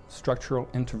Cardiology, Structural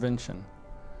Intervention,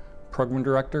 Program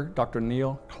Director Dr.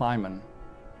 Neil Kleiman.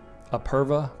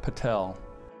 Apurva Patel.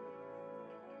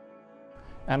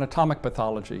 Anatomic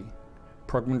Pathology,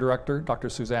 Program Director Dr.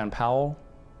 Suzanne Powell.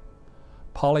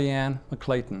 Pollyann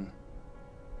McClayton.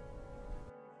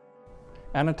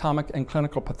 Anatomic and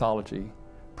Clinical Pathology,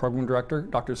 Program Director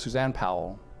Dr. Suzanne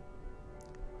Powell.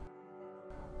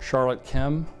 Charlotte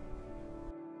Kim.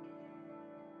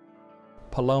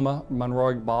 Paloma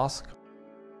Monroy-Bosk.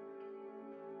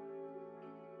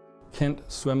 Kent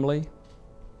Swimley.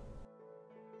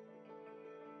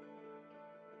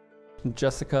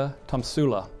 Jessica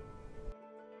Tomsula.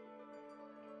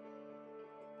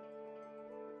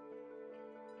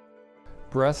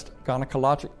 Breast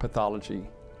Gynecologic Pathology,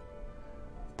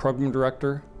 Program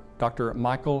Director Dr.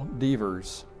 Michael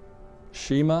Devers.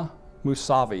 Shima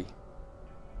Musavi.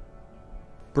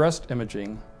 Breast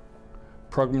Imaging,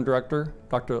 Program Director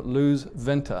Dr. Luz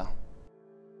Venta.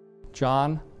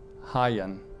 John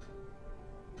Hyen.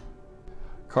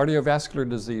 Cardiovascular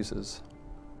Diseases,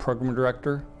 Program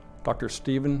Director Dr.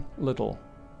 Stephen Little.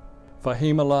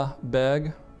 Fahimullah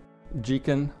Beg,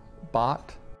 Jikan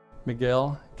Bhatt,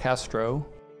 Miguel Castro,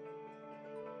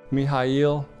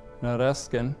 Mihail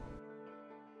Nareskin,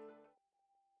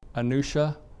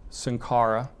 Anusha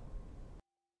Sunkara.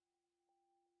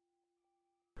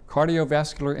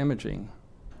 Cardiovascular Imaging,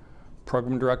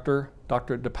 Program Director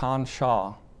Dr. Dipan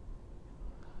Shah.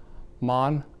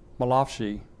 Man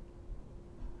Malafshi.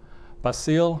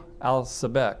 Basil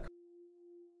Al-Sabek.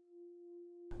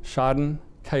 Shadan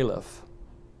Caliph.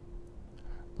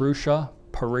 Rusha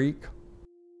Parikh,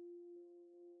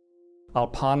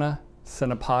 Alpana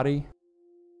Senapati,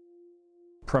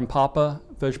 Prempapa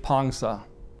Vejpangsa.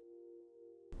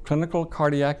 Clinical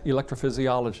Cardiac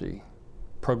Electrophysiology,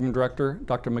 Program Director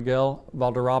Dr. Miguel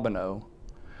Valderrabano.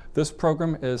 This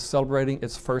program is celebrating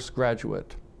its first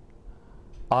graduate,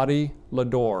 Adi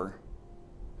Lador.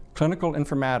 Clinical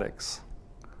Informatics,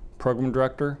 Program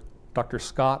Director Dr.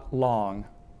 Scott Long.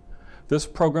 This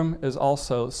program is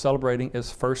also celebrating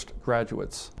its first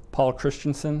graduates, Paul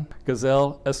Christensen,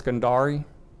 Gazelle Eskandari.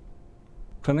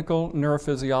 Clinical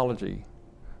Neurophysiology,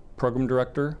 Program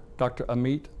Director Dr.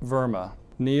 Amit Verma.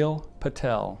 Neil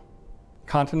Patel.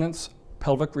 Continence,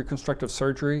 Pelvic Reconstructive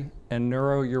Surgery, and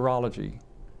Neurourology.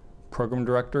 Program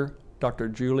Director, Dr.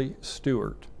 Julie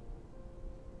Stewart.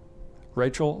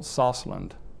 Rachel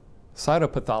Sosland.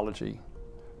 Cytopathology.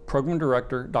 Program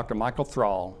Director, Dr. Michael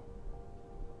Thrall.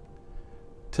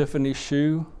 Tiffany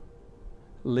Shu,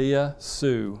 Leah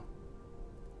Sue.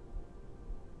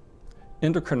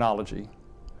 Endocrinology.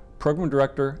 Program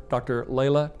Director, Dr.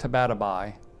 Layla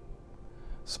Tabatabai.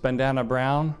 Spandana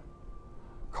Brown,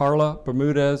 Carla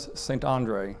Bermudez St.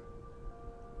 Andre.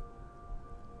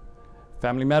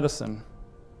 Family Medicine,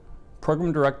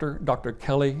 Program Director Dr.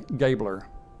 Kelly Gabler.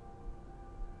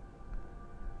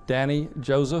 Danny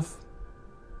Joseph,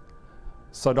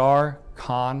 Sadar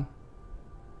Khan,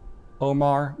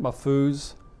 Omar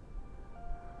Mahfouz,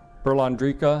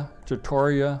 Berlandrika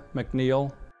Jatoria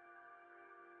McNeil,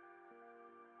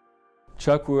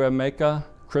 Chukwuemeka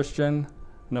Christian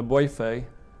Naboife,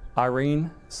 Irene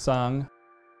Sung,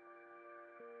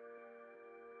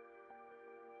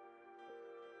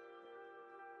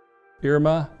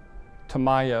 Irma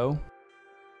Tamayo,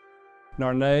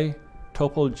 Narne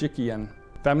Topoljikian.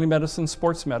 Family Medicine,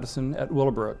 Sports Medicine at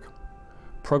Willowbrook.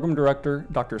 Program Director,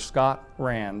 Dr. Scott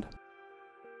Rand.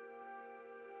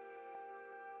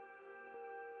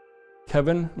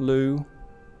 Kevin Liu,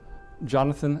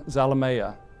 Jonathan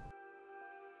Zalamea.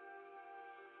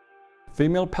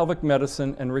 Female Pelvic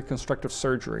Medicine and Reconstructive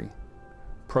Surgery.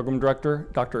 Program Director,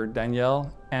 Dr.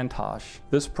 Danielle Antosh.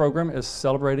 This program is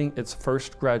celebrating its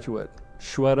first graduate,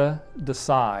 Shweta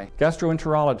Desai.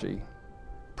 Gastroenterology.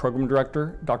 Program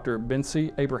Director, Dr.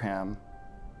 Bincy Abraham.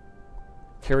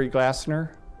 Carrie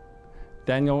Glassner,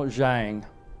 Daniel Zhang.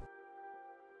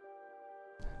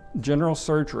 General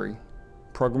Surgery.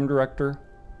 Program Director,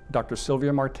 Dr.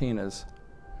 Sylvia Martinez.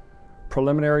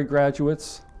 Preliminary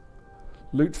graduates,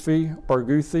 Lutfi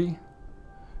Barguthi,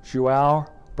 Joao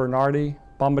Bernardi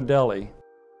Bombadelli.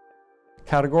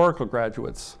 Categorical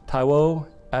graduates, Taiwo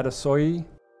Adesoyi,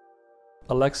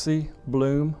 Alexi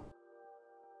Bloom,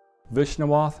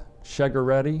 Vishnawath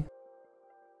Shegareddy,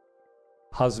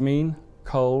 Hazmin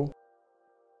Cole,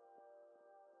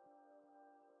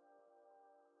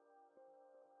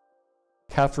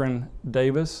 Catherine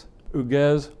Davis,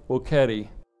 Ugez Wokedi.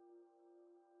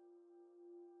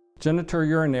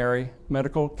 Genitourinary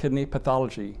Medical Kidney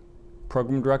Pathology.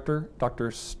 Program Director,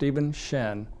 Dr. Stephen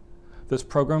Shen. This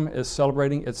program is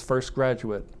celebrating its first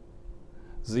graduate,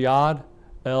 Ziad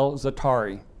El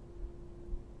Zatari.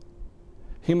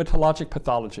 Hematologic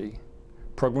Pathology.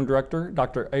 Program Director,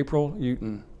 Dr. April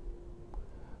Uten.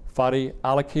 Fadi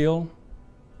Alakil,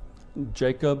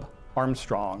 Jacob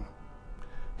Armstrong.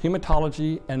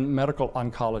 Hematology and Medical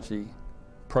Oncology.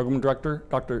 Program Director,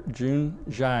 Dr. Jun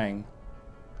Zhang.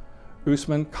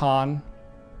 Usman Khan,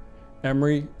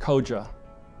 Emery Koja.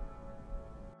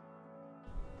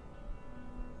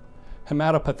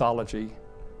 Hematopathology.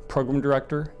 Program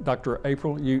Director, Dr.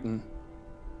 April Uten.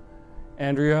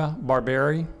 Andrea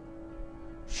Barberi,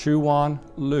 Shuwan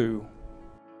Liu.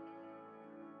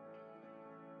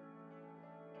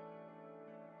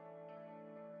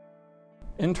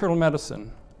 Internal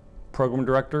Medicine. Program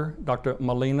Director, Dr.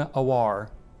 Melina Awar.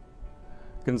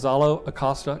 Gonzalo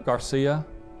Acosta Garcia,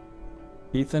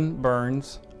 Ethan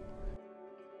Burns,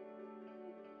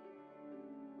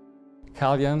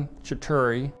 Kalyan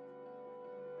Chaturi,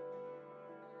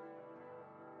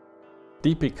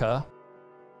 Deepika,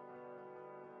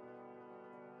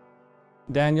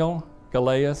 Daniel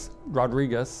Galeas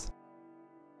Rodriguez,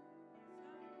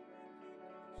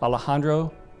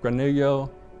 Alejandro Granillo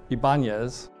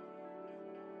Ibanez,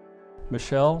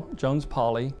 Michelle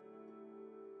Jones-Pauly,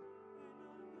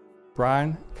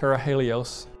 Brian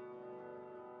Karahalios,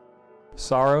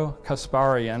 Saro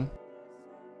Kasparian,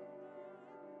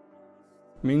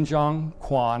 Minjong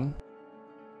Kwan,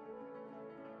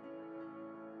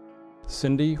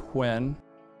 Cindy Huen,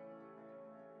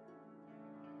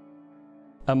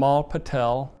 Amal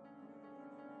Patel,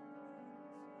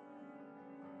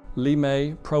 Lee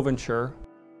May Provencher,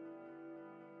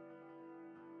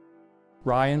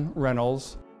 Ryan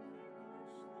Reynolds,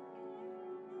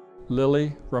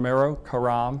 Lily Romero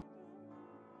Karam,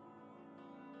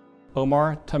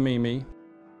 Omar Tamimi,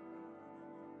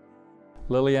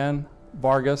 Lilian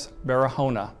Vargas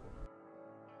Barahona.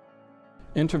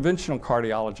 Interventional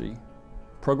Cardiology,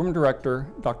 Program Director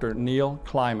Dr. Neil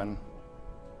Kleiman.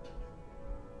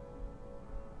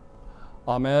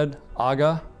 Ahmed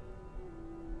Aga,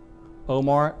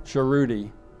 Omar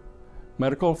Jarudi.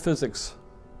 Medical Physics,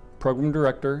 Program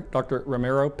Director Dr.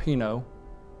 Ramiro Pino,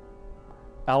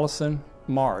 Allison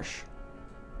Marsh.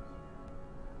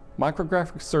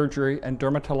 Micrographic Surgery and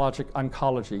Dermatologic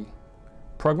Oncology,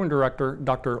 Program Director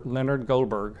Dr. Leonard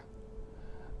Goldberg,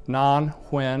 Nan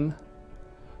Nguyen,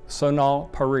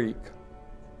 Sonal Parikh.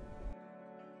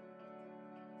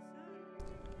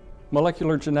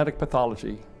 Molecular Genetic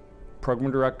Pathology,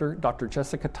 Program Director Dr.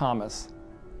 Jessica Thomas,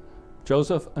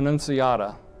 Joseph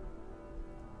Annunciata.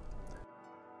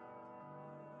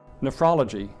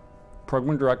 Nephrology,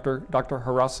 Program Director Dr.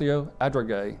 Horacio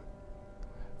Adragay,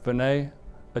 Vinay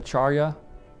Acharya,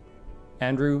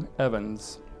 Andrew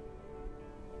Evans.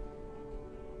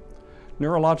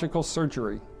 Neurological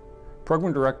Surgery,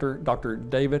 Program Director Dr.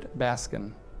 David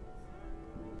Baskin.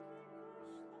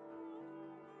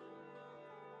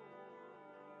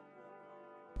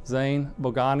 Zain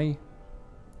Bogani,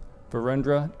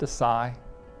 Virendra Desai,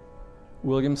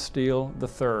 William Steele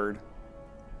III.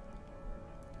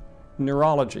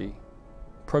 Neurology,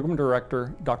 Program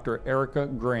Director Dr. Erica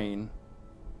Green.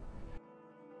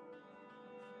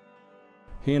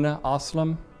 Hina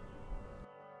Aslam,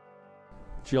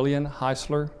 Jillian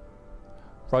Heisler,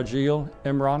 Rajil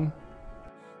Imran,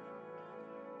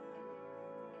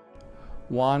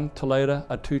 Juan Toledo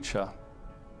Atucha.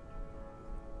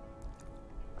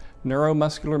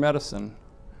 Neuromuscular Medicine,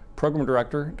 Program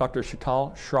Director Dr.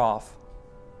 Shital Shroff,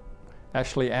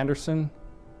 Ashley Anderson,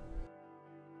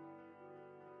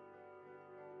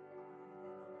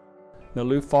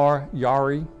 Nilufar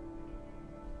Yari.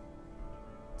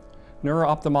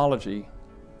 Neuro-Ophthalmology,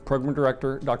 Program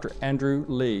Director Dr. Andrew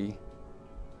Lee,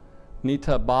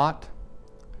 Nita Bhatt,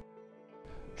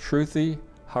 Shruti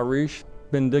Harish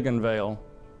Bindiganvale.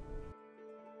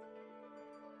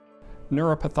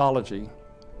 Neuropathology,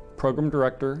 Program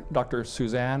Director Dr.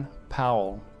 Suzanne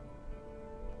Powell,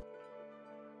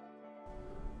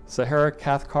 Sahara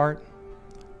Cathcart,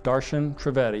 Darshan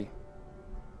Trivedi.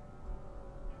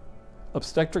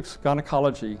 Obstetrics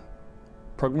Gynecology,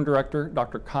 Program Director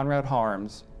Dr. Conrad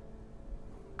Harms,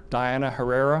 Diana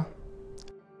Herrera,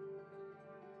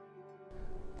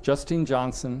 Justine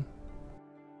Johnson,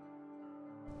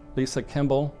 Lisa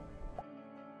Kimball,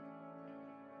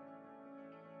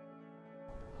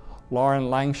 Lauren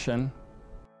Langshan,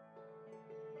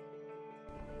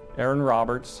 Aaron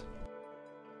Roberts,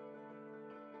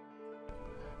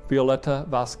 Violeta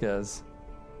Vasquez.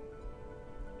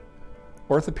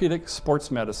 Orthopedic Sports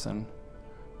Medicine,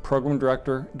 Program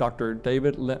Director Dr.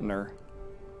 David Lintner,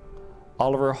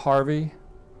 Oliver Harvey,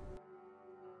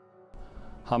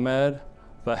 Hamed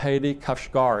Vahedi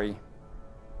Kafshgari.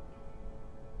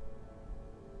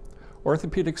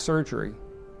 Orthopedic Surgery,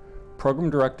 Program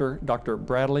Director Dr.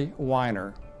 Bradley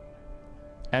Weiner,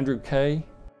 Andrew Kay,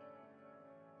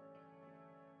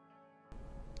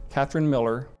 Catherine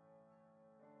Miller,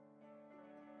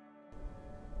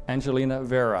 Angelina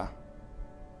Vera.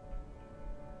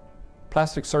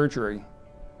 Plastic Surgery,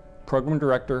 Program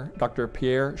Director Dr.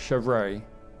 Pierre Chevray,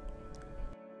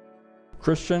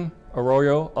 Christian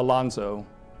Arroyo Alonso,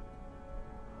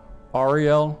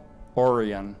 Ariel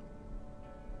Orion.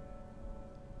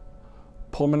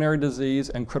 Pulmonary Disease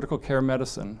and Critical Care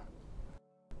Medicine,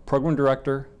 Program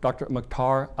Director Dr.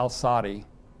 Mukhtar Al-Sadi,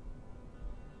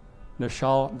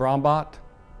 Nishal Brahmbat,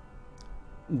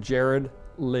 Jared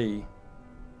Lee.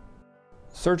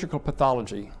 Surgical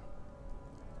Pathology,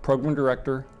 Program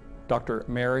Director Dr.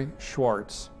 Mary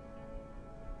Schwartz,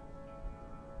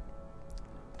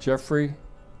 Jeffrey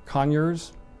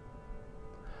Conyers,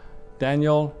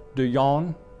 Daniel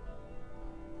Duyon,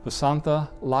 Vasantha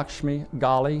Lakshmi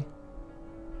Gali,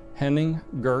 Henning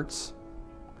Gertz,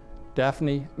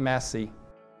 Daphne Massey.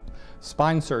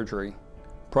 Spine Surgery,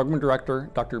 Program Director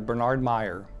Dr. Bernard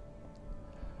Meyer,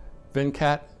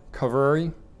 Venkat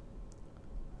Kaveri,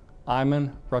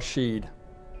 Ayman Rashid.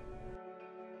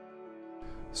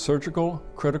 Surgical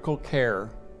Critical Care,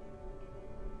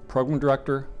 Program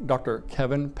Director Dr.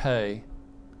 Kevin Pei.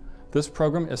 This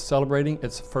program is celebrating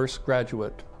its first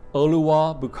graduate,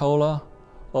 Oluwa Bukola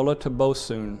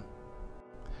Olatibosun.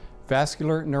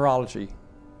 Vascular Neurology,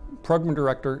 Program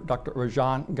Director Dr.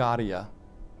 Rajan Gadia,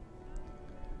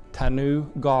 Tanu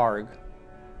Garg.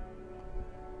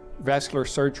 Vascular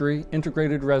Surgery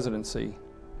Integrated Residency,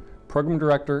 Program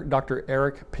Director Dr.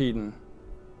 Eric Peden.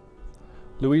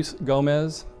 Luis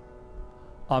Gomez,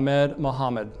 Ahmed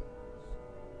Mohammed.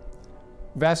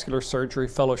 Vascular Surgery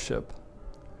Fellowship,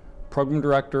 Program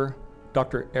Director,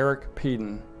 Dr. Eric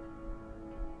Peden.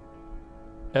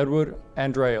 Edward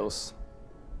Andreos.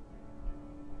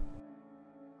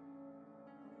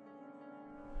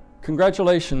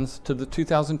 Congratulations to the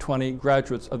 2020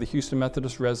 graduates of the Houston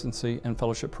Methodist Residency and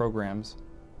Fellowship programs.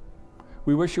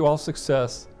 We wish you all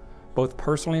success, both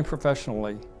personally and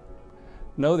professionally.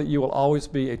 Know that you will always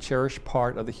be a cherished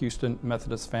part of the Houston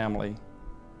Methodist family.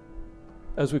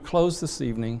 As we close this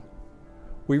evening,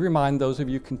 we remind those of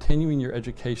you continuing your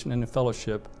education in the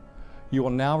fellowship, you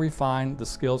will now refine the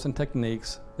skills and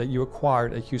techniques that you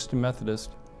acquired at Houston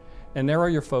Methodist and narrow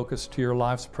your focus to your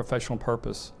life's professional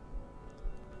purpose.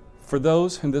 For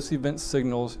those whom this event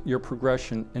signals your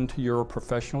progression into your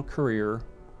professional career,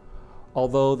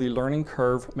 although the learning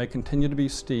curve may continue to be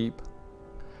steep,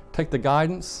 take the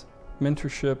guidance,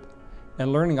 mentorship,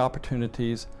 and learning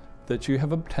opportunities that you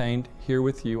have obtained here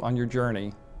with you on your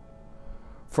journey.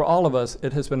 For all of us,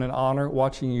 it has been an honor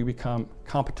watching you become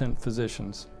competent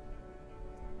physicians.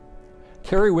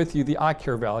 Carry with you the eye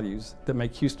care values that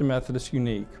make Houston Methodist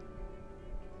unique: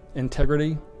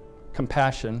 integrity,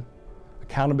 compassion,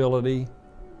 accountability,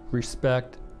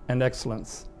 respect, and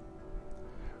excellence.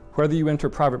 Whether you enter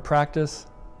private practice,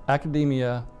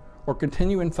 academia, or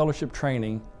continue in fellowship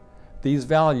training, these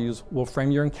values will frame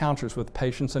your encounters with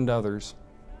patients and others.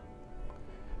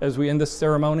 As we end this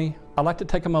ceremony, I'd like to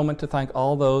take a moment to thank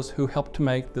all those who helped to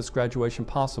make this graduation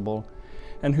possible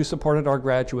and who supported our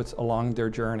graduates along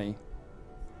their journey.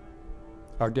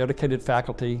 Our dedicated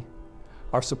faculty,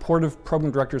 our supportive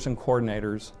program directors and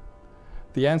coordinators,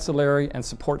 the ancillary and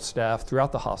support staff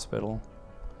throughout the hospital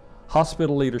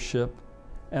leadership,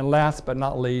 and last but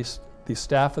not least, the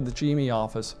staff of the GME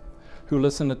office who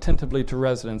listen attentively to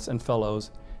residents and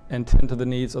fellows and tend to the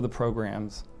needs of the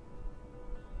programs.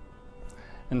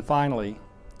 And finally,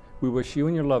 we wish you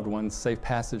and your loved ones safe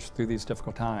passage through these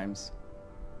difficult times.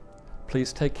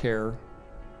 Please take care,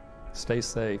 stay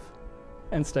safe,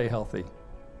 and stay healthy.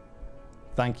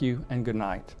 Thank you and good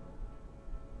night.